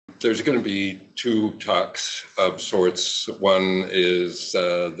There's going to be two talks of sorts. One is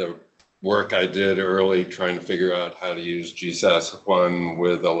the work I did early trying to figure out how to use GSAS1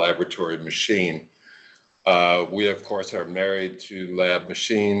 with a laboratory machine. We, of course, are married to lab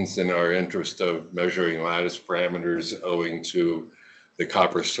machines in our interest of measuring lattice parameters owing to the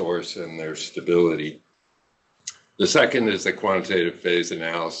copper source and their stability. The second is the quantitative phase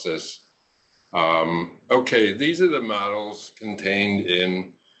analysis. Okay, these are the models contained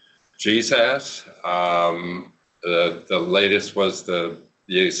in GSAS. The latest was the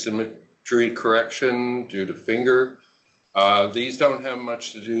asymmetry correction due to finger. These don't have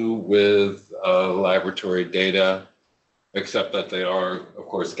much to do with laboratory data, except that they are, of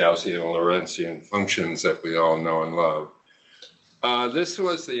course, Gaussian and Lorentzian functions that we all know and love. This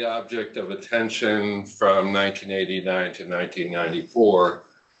was the object of attention from 1989 to 1994,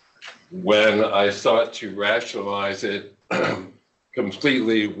 when I sought to rationalize it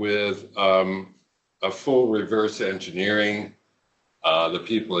completely with a full reverse engineering. The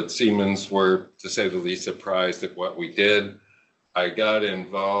people at Siemens were, to say the least, surprised at what we did. I got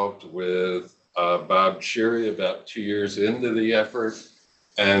involved with Bob Cheery about 2 years into the effort,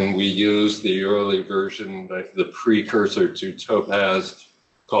 and we used the early version, the precursor to Topaz,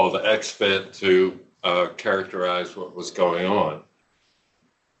 called XFIT, to characterize what was going on.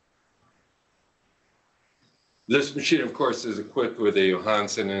 This machine, of course, is equipped with a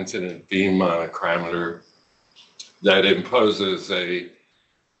Johansen incident beam monochromator that imposes a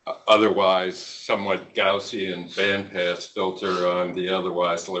otherwise somewhat Gaussian bandpass filter on the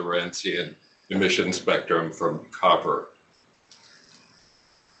otherwise Lorentzian emission spectrum from copper.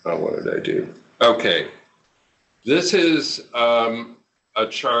 Oh, what did I do? Okay, this is a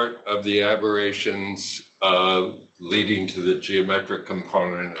chart of the aberrations leading to the geometric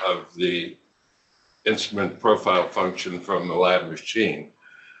component of the instrument profile function from the lab machine.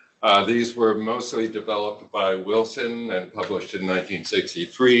 These were mostly developed by Wilson and published in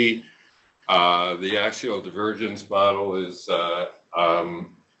 1963. The axial divergence model is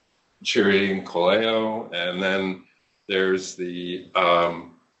Cheery and Coleo, and then there's the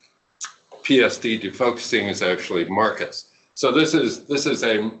PSD defocusing is actually Marcus. So this is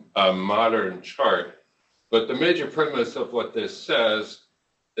a modern chart, but the major premise of what this says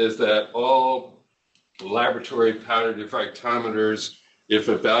is that all laboratory powder diffractometers, if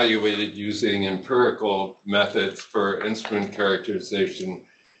evaluated using empirical methods for instrument characterization,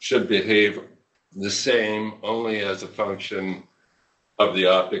 should behave the same only as a function of the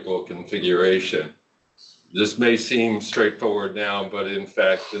optical configuration. This may seem straightforward now, but in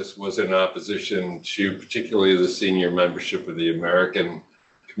fact, this was in opposition to particularly the senior membership of the American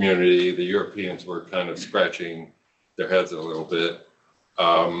community. The Europeans were kind of scratching their heads a little bit.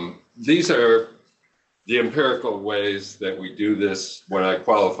 These are the empirical ways that we do this. When I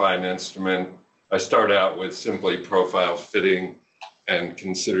qualify an instrument, I start out with simply profile fitting and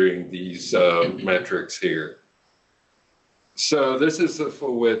considering these metrics here. So this is the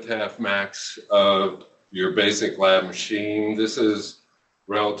full width half max of your basic lab machine. This is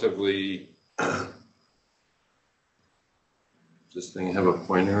relatively, does this thing have a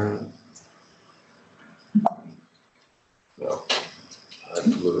pointer? No, I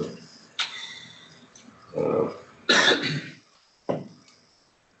blew it.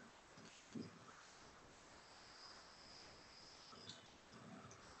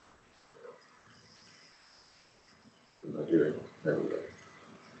 Here, there we go.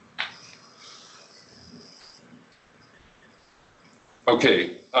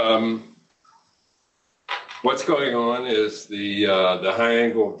 Okay, what's going on is the high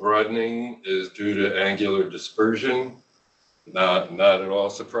angle broadening is due to angular dispersion. Not at all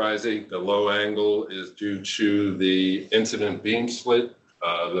surprising. The low angle is due to the incident beam split,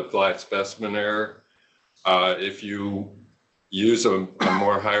 the flat specimen error. If you use a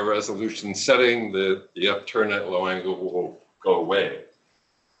more high resolution setting, the upturn at low angle will go away.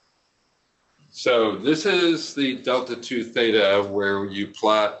 So this is the delta 2 theta, where you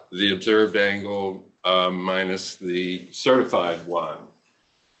plot the observed angle minus the certified one.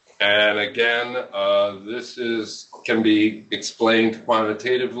 And again, this can be explained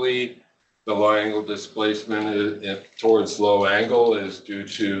quantitatively. The low angle displacement towards low angle is due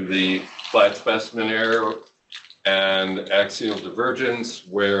to the flat specimen error and axial divergence,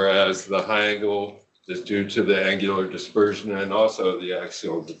 whereas the high angle is due to the angular dispersion and also the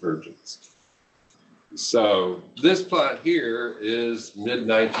axial divergence. So this plot here is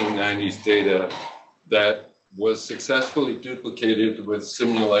mid-1990s data that was successfully duplicated with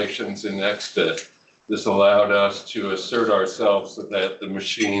simulations in XFIT. This allowed us to assert ourselves that the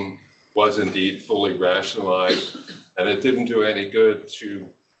machine was indeed fully rationalized, and it didn't do any good to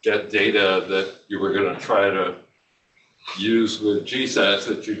get data that you were going to try to use with GSAS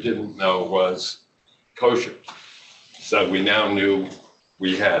that you didn't know was kosher. So we now knew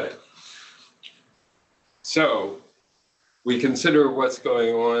we had it. So we consider what's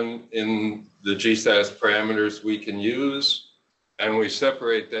going on in the GSAS parameters we can use, and we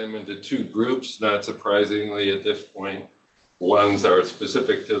separate them into two groups, not surprisingly at this point. Ones are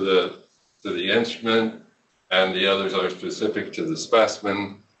specific to the instrument, and the others are specific to the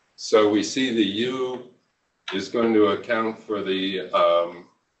specimen. So we see the U is going to account for the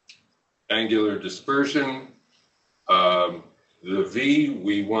angular dispersion. The V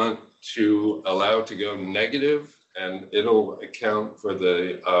we want to allow to go negative, and it'll account for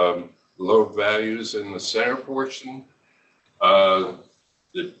the low values in the center portion. The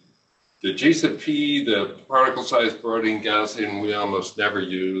GSAP, the particle size broadening Gaussian, we almost never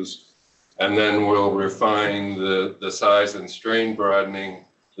use. And then we'll refine the size and strain broadening.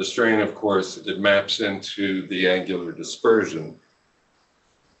 The strain, of course, it maps into the angular dispersion.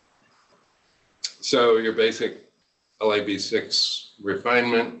 So your basic LAB6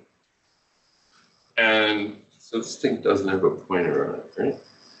 refinement. And so this thing doesn't have a pointer on it, right?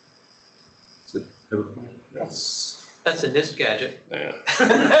 Does it have a pointer? Yes. That's a NIST gadget. Yeah.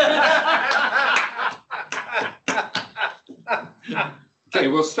 Okay,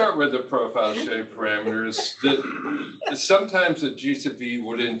 we'll start with the profile shape parameters. Sometimes the GSAP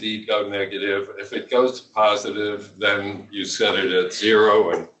would indeed go negative. If it goes positive, then you set it at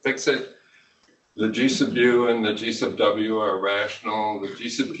 0 and fix it. The GSAP-U and the GSAP-W are rational. The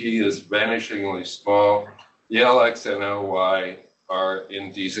GSAP-P is vanishingly small. The LX and LY are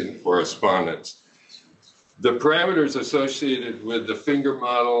in decent correspondence. The parameters associated with the finger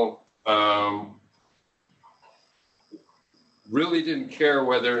model really didn't care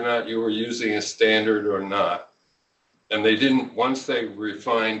whether or not you were using a standard or not. And they didn't, once they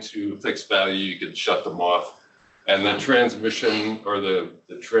refined to fixed value, you could shut them off. And the transmission or the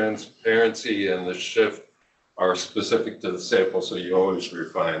transparency and the shift are specific to the sample, so you always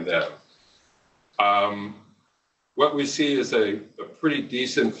refine them. What we see is a pretty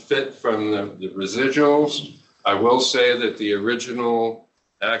decent fit from the residuals. I will say that the original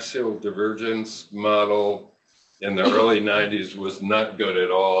axial divergence model in the early 90s was not good at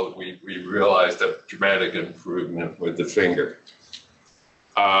all. We realized a dramatic improvement with the finger.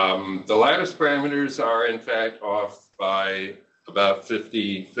 The lattice parameters are in fact off by about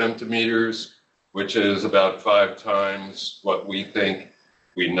 50 femtometers, which is about 5 times what we think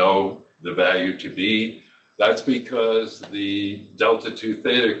we know the value to be. That's because the delta 2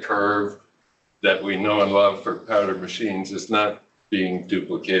 theta curve that we know and love for powder machines is not being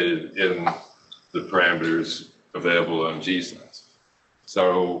duplicated in the parameters available on GSAS.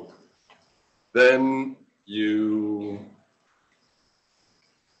 So then you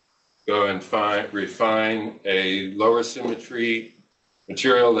go and refine a lower symmetry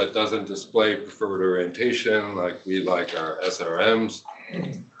material that doesn't display preferred orientation like we like our SRMs.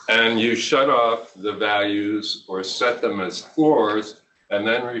 And you shut off the values or set them as floors and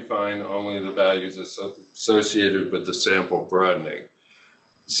then refine only the values associated with the sample broadening.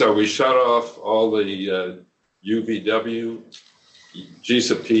 So we shut off all the UVW.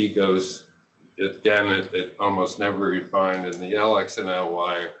 GSAP goes, again, it almost never refined, and the LX and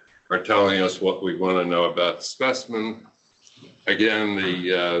LY are telling us what we want to know about the specimen. Again,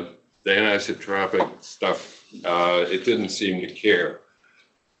 the anisotropic stuff, it didn't seem to care.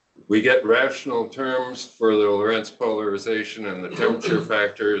 We get rational terms for the Lorentz polarization and the temperature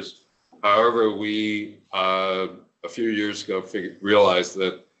factors. However, we, a few years ago, realized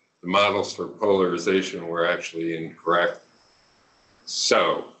that the models for polarization were actually incorrect.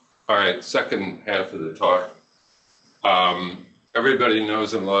 So, all right, second half of the talk. Everybody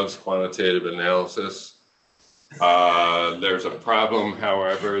knows and loves quantitative analysis. There's a problem,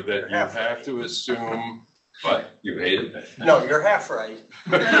 however, that you have to assume. What? You hated it? No, you're half right.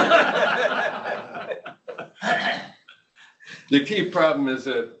 The key problem is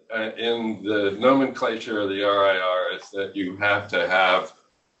that in the nomenclature of the RIR is that you have to have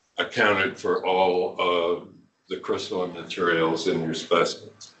accounted for all of the crystalline materials in your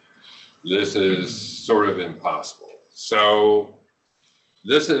specimens. This is sort of impossible. So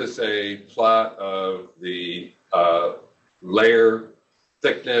this is a plot of the layer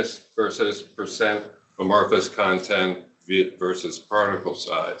thickness versus percent amorphous content versus particle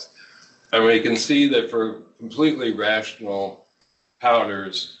size. And we can see that for completely rational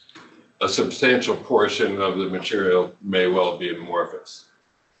powders, a substantial portion of the material may well be amorphous.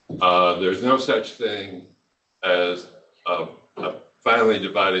 There's no such thing as a finely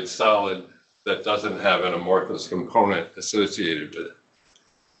divided solid that doesn't have an amorphous component associated with it.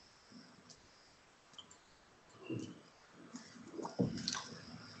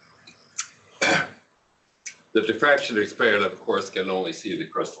 The diffraction experiment, of course, can only see the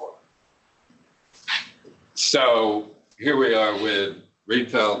crystalline. So here we are with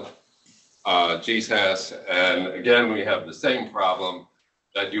Rietveld, GSAS, and again, we have the same problem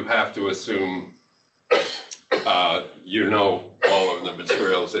that you have to assume you know all of the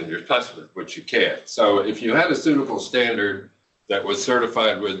materials in your specimen, which you can't. So if you had a suitable standard that was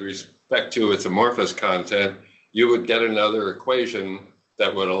certified with respect to its amorphous content, you would get another equation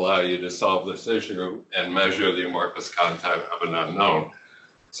that would allow you to solve this issue and measure the amorphous content of an unknown.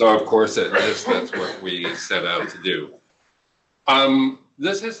 So of course, that's what we set out to do.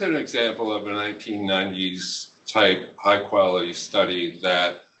 This is an example of a 1990s type high quality study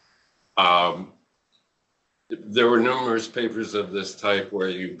that there were numerous papers of this type where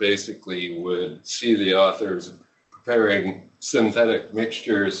you basically would see the authors preparing synthetic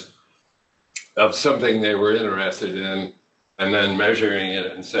mixtures of something they were interested in and then measuring it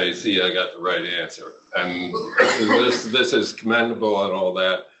and say, see, I got the right answer. And this is commendable and all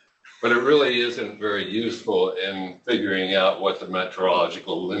that, but it really isn't very useful in figuring out what the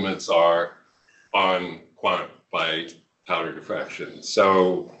metrological limits are on by powder diffraction.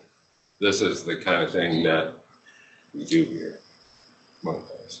 So this is the kind of thing that we do here. Among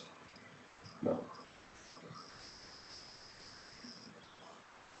those. No.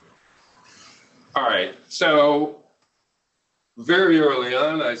 All right, so very early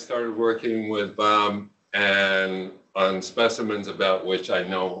on, I started working with Bob and on specimens about which I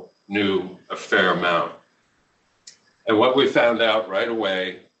knew a fair amount. And what we found out right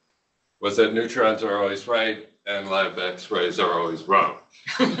away was that neutrons are always right and lab X-rays are always wrong.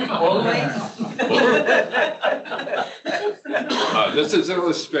 Always? This is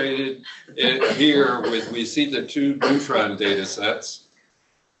illustrated here we see the two neutron data sets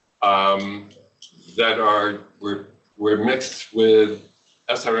that were mixed with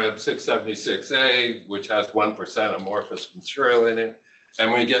SRM 676A, which has 1% amorphous material in it.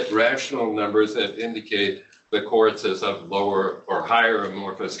 And we get rational numbers that indicate the quartz is of lower or higher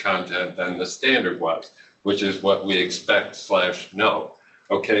amorphous content than the standard was, which is what we expect / know.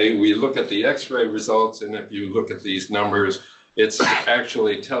 Okay, we look at the X-ray results, and if you look at these numbers, it's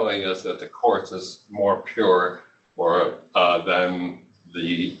actually telling us that the quartz is more pure than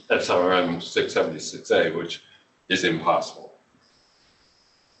the SRM 676A, which is impossible.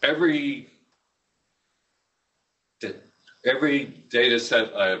 Every data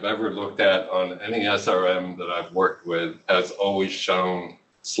set I have ever looked at on any SRM that I've worked with has always shown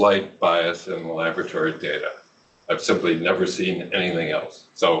slight bias in the laboratory data. I've simply never seen anything else.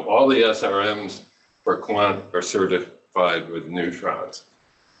 So all the SRMs for quant are certified with neutrons.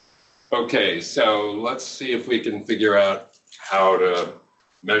 Okay, so let's see if we can figure out how to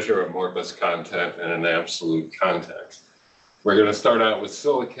measure amorphous content in an absolute context. We're going to start out with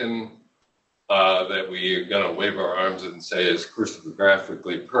silicon that we are going to wave our arms and say is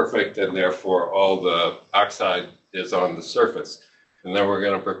crystallographically perfect, and therefore all the oxide is on the surface. And then we're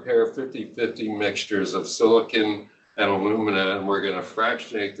going to prepare 50-50 mixtures of silicon and alumina, and we're going to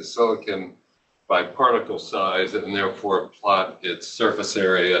fractionate the silicon by particle size and therefore plot its surface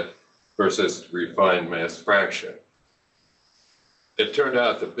area versus refined mass fraction. It turned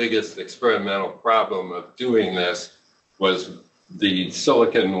out the biggest experimental problem of doing this was the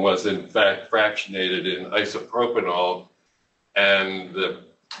silicon was in fact fractionated in isopropanol, and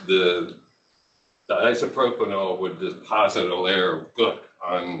the isopropanol would deposit a layer of gook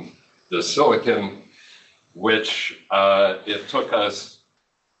on the silicon, which it took us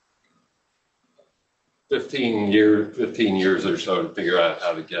 15 years or so to figure out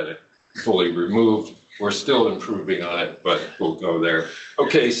how to get it fully removed. We're still improving on it, but we'll go there.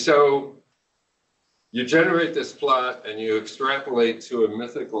 Okay, so you generate this plot and you extrapolate to a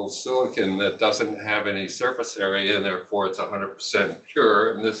mythical silicon that doesn't have any surface area, and therefore it's 100%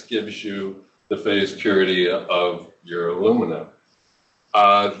 pure, and this gives you the phase purity of your alumina.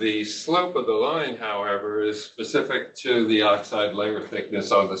 The slope of the line, however, is specific to the oxide layer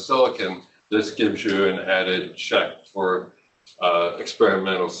thickness on the silicon. This gives you an added check for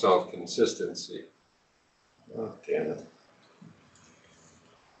experimental self-consistency. Oh, damn it.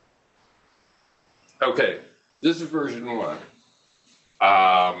 Okay, this is version 1.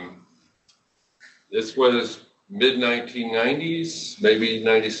 This was mid-1990s, maybe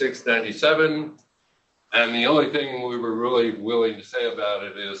 96, 97. And the only thing we were really willing to say about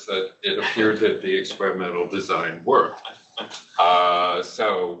it is that it appeared that the experimental design worked.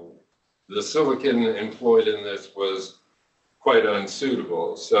 So the silicon employed in this was quite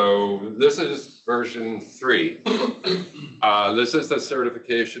unsuitable. So this is version 3. This is the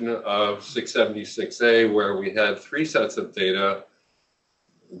certification of 676A, where we had 3 sets of data.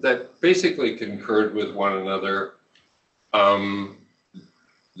 that basically concurred with one another.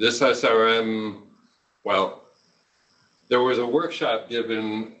 This SRM, well, there was a workshop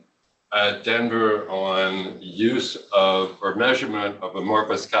given at Denver on use of or measurement of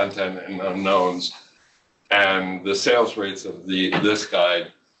amorphous content and unknowns, and the sales rates of this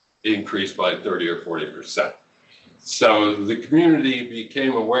guide increased by 30 or 40%. So the community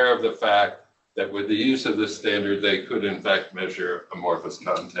became aware of the fact that with the use of this standard, they could in fact measure amorphous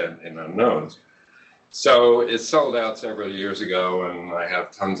content and unknowns. So it sold out several years ago, and I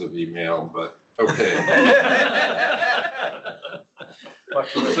have tons of email, but okay.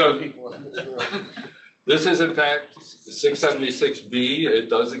 So this is in fact 676B. It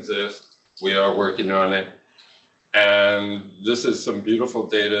does exist. We are working on it. And this is some beautiful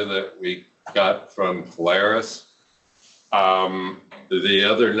data that we got from Polaris. The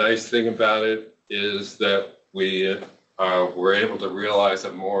other nice thing about it is that we were able to realize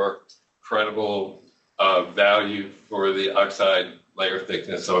a more credible value for the oxide layer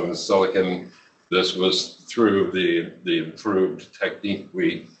thickness on the silicon. This was through the improved technique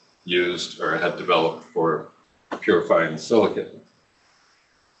we used or had developed for purifying silicon.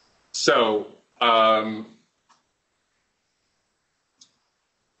 So a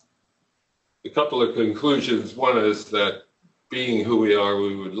couple of conclusions. One is that being who we are,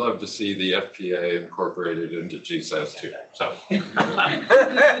 we would love to see the FPA incorporated into GSAS too. So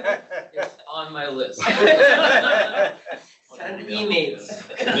It's on my list. Send emails.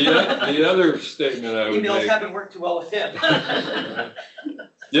 The other statement I would Emails make, haven't worked too well with him.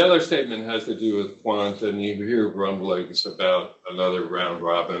 the other statement has to do with quant, and you hear rumblings about another round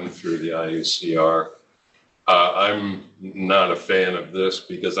robin through the IUCR. I'm not a fan of this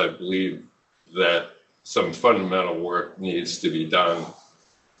because I believe that some fundamental work needs to be done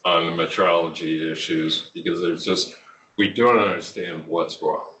on the metrology issues because there's just, we don't understand what's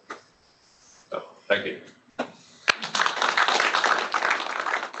wrong. So, thank you.